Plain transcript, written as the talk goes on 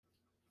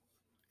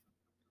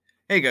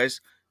Hey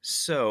guys,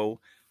 so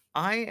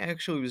I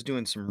actually was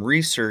doing some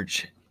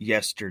research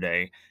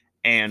yesterday,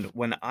 and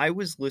when I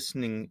was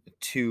listening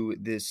to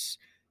this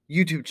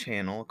YouTube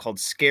channel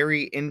called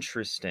Scary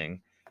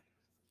Interesting,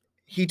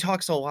 he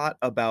talks a lot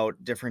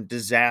about different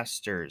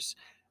disasters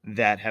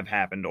that have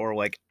happened or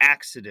like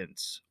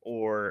accidents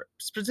or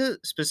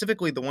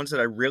specifically the ones that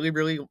I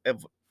really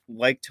have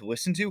like to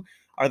listen to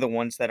are the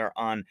ones that are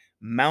on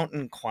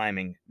mountain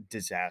climbing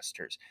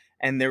disasters.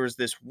 And there was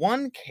this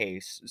one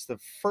case, it's the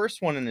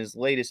first one in his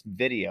latest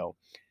video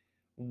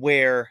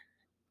where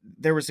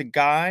there was a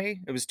guy,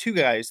 it was two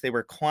guys, they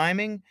were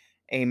climbing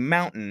a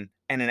mountain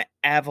and an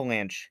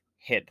avalanche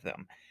hit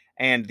them.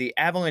 And the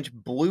avalanche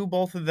blew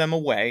both of them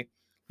away,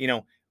 you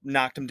know,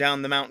 knocked them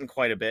down the mountain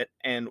quite a bit.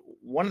 And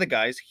one of the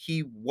guys,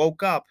 he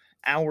woke up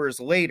hours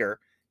later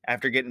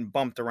after getting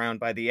bumped around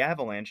by the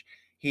avalanche.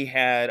 He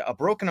had a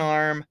broken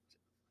arm,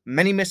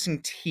 many missing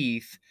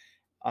teeth.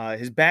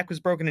 His back was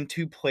broken in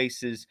two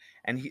places,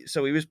 and he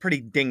was pretty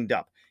dinged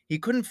up. He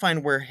couldn't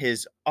find where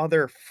his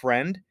other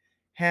friend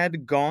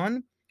had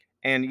gone,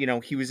 and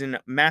he was in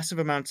massive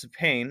amounts of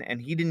pain,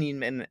 and he didn't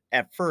even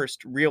at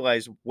first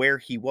realize where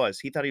he was.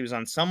 He thought he was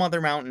on some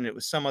other mountain, it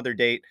was some other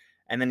date,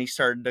 and then he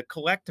started to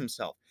collect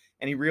himself,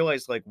 and he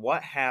realized like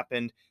what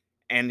happened,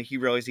 and he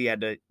realized he had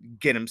to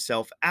get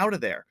himself out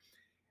of there,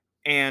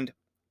 and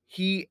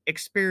he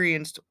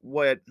experienced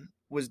what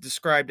was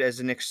described as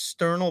an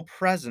external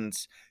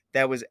presence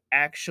that was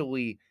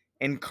actually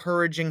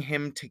encouraging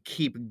him to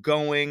keep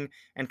going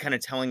and kind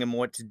of telling him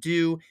what to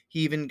do. He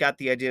even got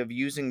the idea of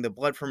using the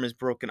blood from his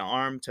broken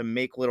arm to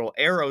make little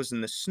arrows in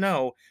the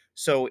snow.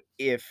 So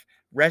if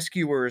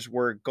rescuers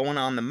were going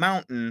on the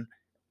mountain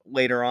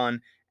later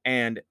on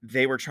and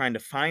they were trying to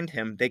find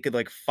him, they could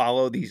like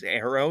follow these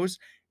arrows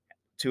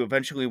to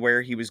eventually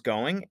where he was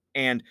going.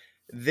 And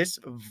this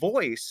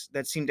voice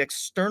that seemed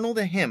external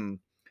to him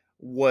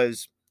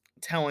was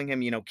telling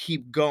him,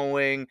 keep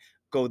going,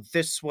 go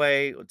this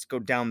way, let's go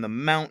down the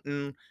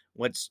mountain,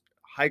 let's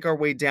hike our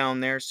way down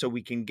there so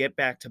we can get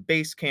back to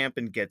base camp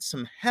and get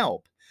some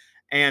help.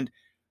 And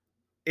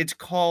it's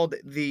called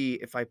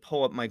if I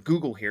pull up my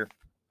Google here,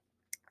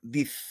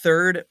 the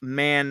third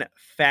man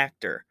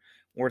factor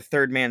or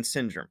third man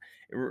syndrome.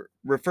 It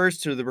refers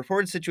to the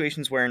reported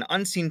situations where an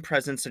unseen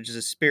presence, such as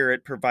a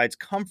spirit, provides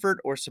comfort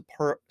or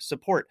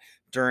support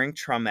during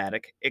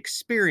traumatic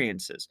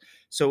experiences.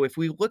 So, if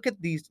we look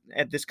at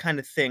this kind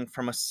of thing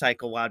from a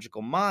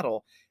psychological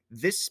model,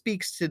 this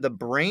speaks to the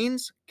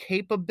brain's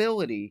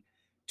capability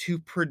to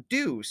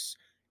produce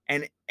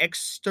an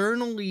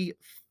externally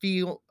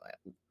feel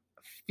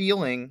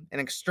an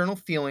external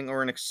feeling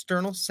or an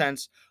external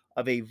sense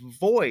of a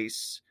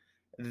voice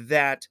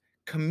that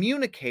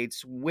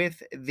communicates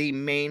with the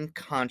main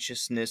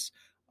consciousness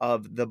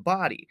of the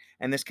body.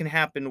 And this can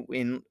happen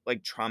in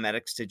like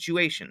traumatic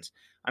situations.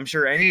 I'm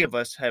sure any of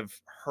us have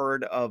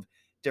heard of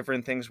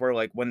different things where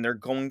like when they're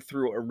going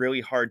through a really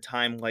hard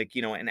time, like,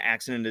 an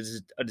accident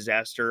is a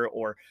disaster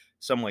or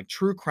some like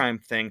true crime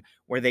thing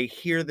where they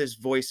hear this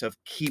voice of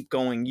keep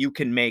going, you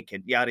can make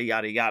it, yada,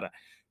 yada, yada,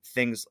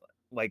 things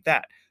like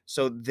that.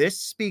 So this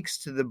speaks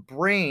to the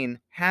brain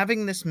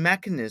having this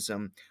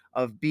mechanism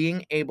of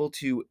being able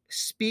to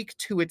speak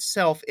to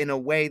itself in a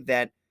way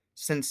that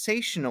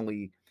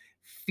sensationally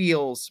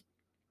feels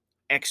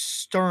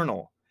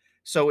external.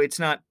 So it's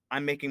not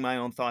I'm making my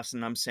own thoughts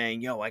and I'm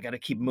saying, yo, I got to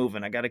keep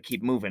moving. I got to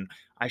keep moving.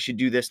 I should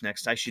do this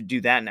next. I should do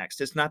that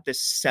next. It's not this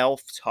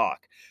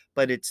self-talk,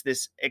 but it's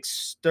this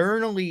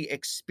externally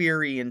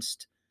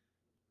experienced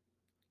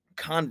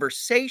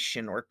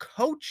conversation or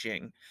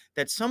coaching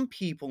that some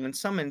people in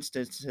some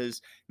instances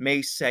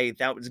may say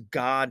that was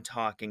God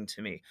talking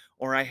to me,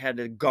 or I had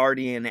a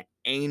guardian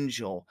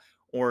angel,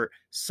 or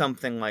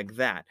something like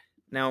that.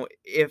 Now,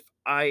 if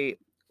I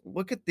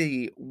look at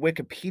the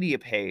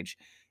Wikipedia page,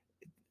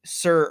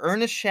 Sir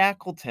Ernest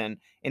Shackleton,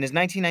 in his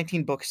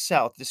 1919 book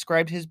South,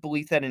 described his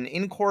belief that an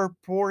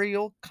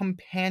incorporeal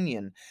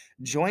companion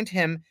joined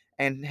him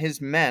and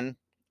his men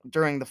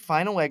during the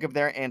final leg of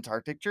their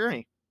Antarctic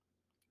journey.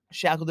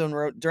 Shackleton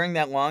wrote, during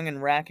that long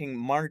and racking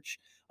march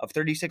of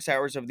 36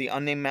 hours over the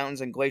unnamed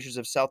mountains and glaciers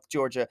of South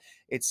Georgia,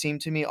 it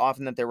seemed to me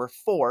often that there were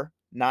four,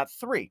 not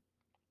three.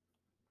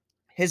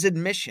 His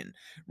admission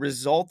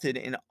resulted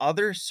in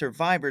other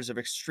survivors of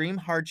extreme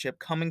hardship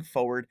coming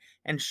forward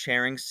and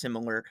sharing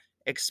similar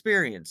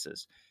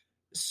experiences.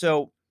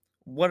 So,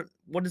 what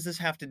does this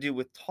have to do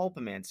with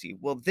tulpamancy?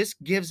 Well, this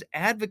gives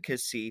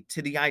advocacy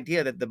to the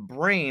idea that the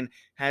brain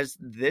has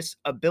this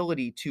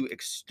ability to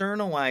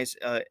externalize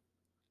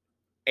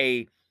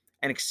a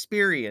an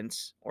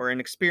experience or an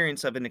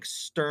experience of an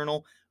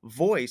external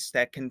voice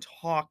that can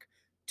talk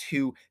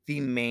to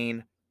the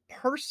main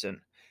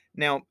person.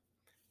 Now,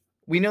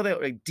 we know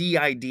that like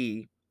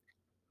DID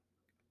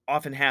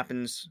often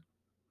happens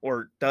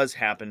or does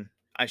happen,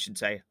 I should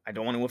say. I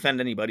don't want to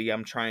offend anybody.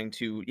 I'm trying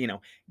to,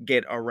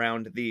 get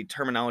around the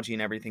terminology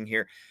and everything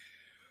here.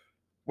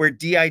 Where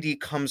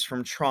DID comes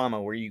from trauma,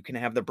 where you can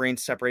have the brain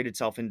separate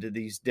itself into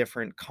these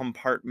different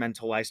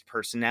compartmentalized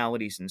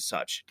personalities and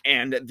such.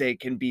 And they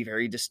can be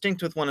very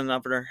distinct with one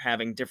another,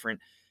 having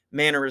different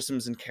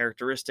mannerisms and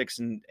characteristics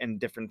and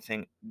different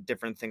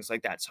things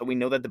like that. So we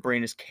know that the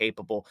brain is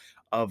capable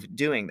of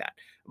doing that.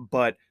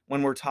 But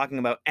when we're talking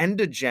about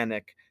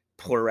endogenic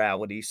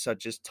plurality,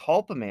 such as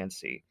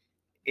tulpamancy,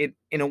 it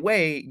in a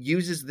way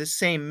uses the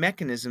same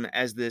mechanism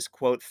as this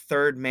quote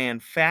third man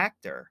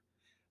factor,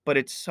 but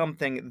it's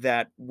something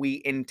that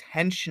we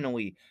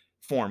intentionally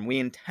form. We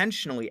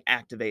intentionally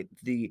activate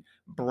the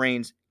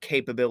brain's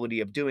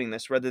capability of doing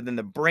this rather than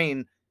the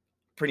brain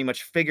pretty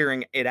much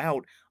figuring it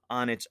out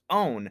on its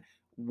own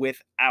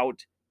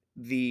without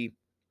the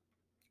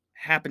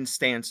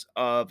happenstance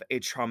of a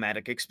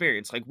traumatic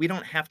experience. Like, we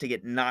don't have to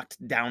get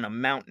knocked down a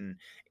mountain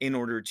in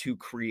order to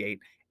create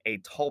a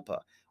tulpa.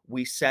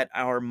 We set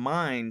our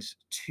minds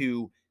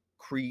to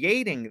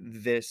creating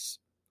this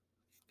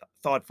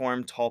thought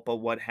form, tulpa,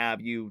 what have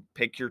you,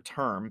 pick your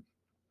term,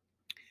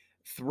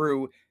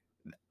 through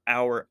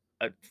our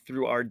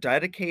through our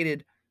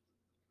dedicated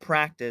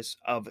practice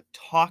of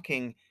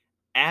talking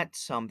at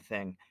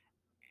something.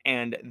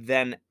 And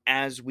then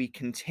as we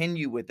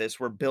continue with this,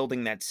 we're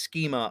building that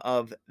schema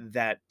of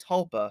that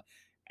tulpa,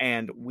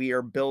 and we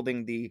are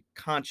building the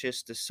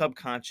conscious to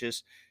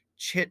subconscious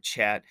chit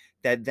chat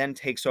that then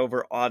takes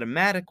over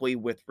automatically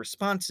with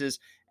responses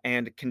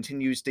and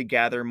continues to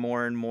gather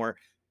more and more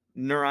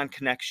neuron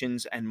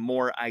connections and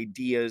more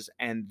ideas.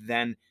 And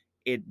then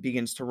it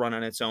begins to run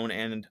on its own.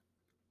 And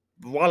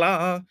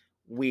voila,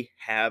 we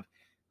have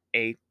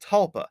a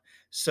tulpa.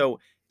 So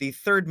the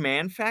third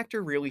man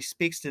factor really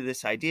speaks to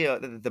this idea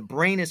that the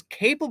brain is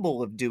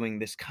capable of doing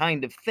this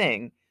kind of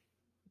thing,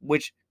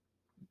 which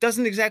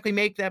doesn't exactly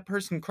make that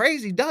person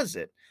crazy, does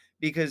it?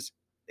 Because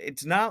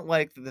it's not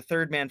like the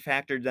third man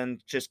factor then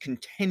just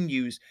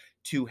continues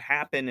to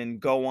happen and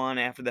go on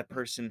after that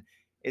person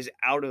is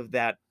out of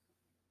that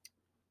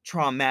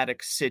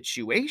traumatic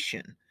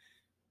situation.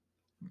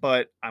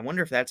 But I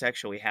wonder if that's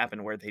actually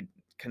happened where they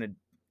kind of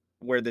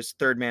where this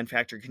third man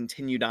factor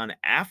continued on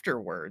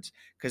afterwards,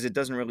 because it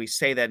doesn't really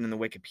say that in the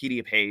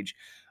Wikipedia page.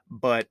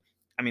 But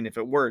I mean, if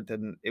it were,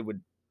 then it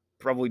would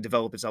probably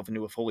develop itself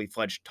into a fully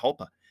fledged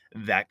tulpa,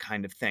 that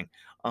kind of thing.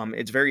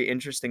 It's very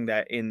interesting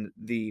that in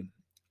the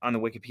on the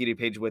Wikipedia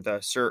page with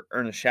Sir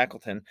Ernest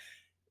Shackleton,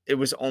 it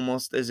was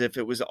almost as if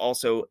it was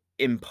also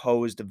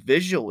imposed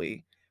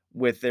visually,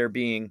 with there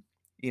being,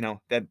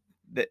 that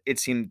it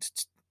seemed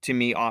to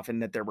me often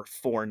that there were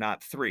four,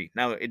 not three.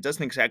 Now, it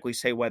doesn't exactly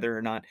say whether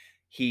or not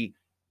he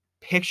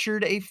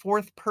pictured a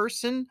fourth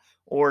person,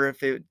 or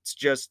if it's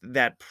just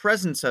that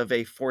presence of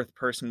a fourth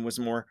person was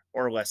more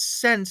or less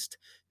sensed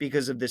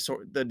because of this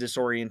the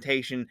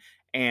disorientation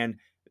and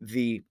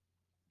the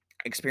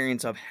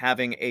experience of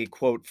having a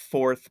quote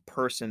fourth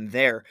person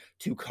there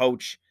to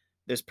coach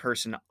this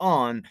person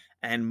on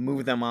and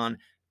move them on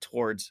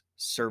towards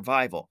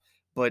survival.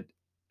 But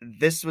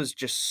this was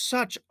just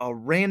such a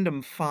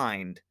random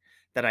find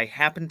that I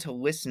happened to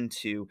listen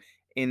to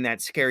in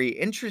that scary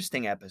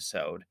interesting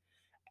episode,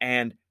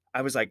 and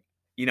I was like,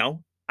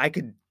 I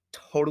could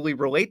totally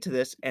relate to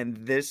this, and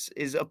this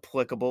is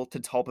applicable to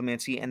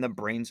tulpamancy and the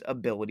brain's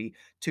ability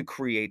to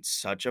create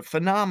such a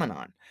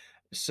phenomenon.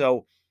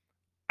 So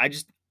I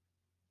just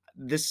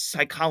this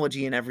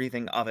psychology and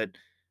everything of it,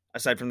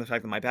 aside from the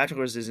fact that my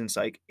bachelor's is in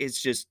psych,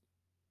 it's just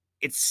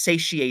it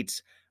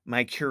satiates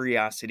my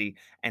curiosity,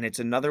 and it's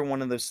another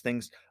one of those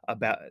things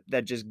about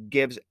that just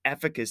gives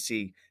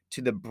efficacy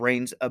to the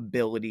brain's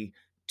ability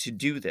to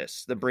do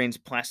this, the brain's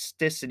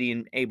plasticity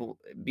and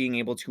being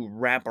able to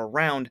wrap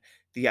around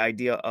the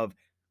idea of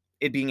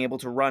it being able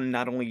to run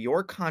not only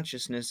your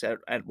consciousness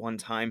at one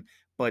time,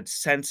 but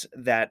sense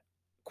that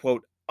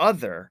quote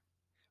other,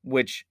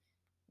 which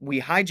we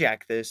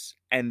hijack this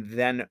and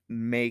then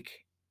make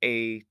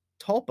a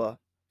tulpa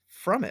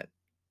from it.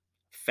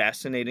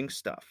 Fascinating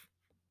stuff.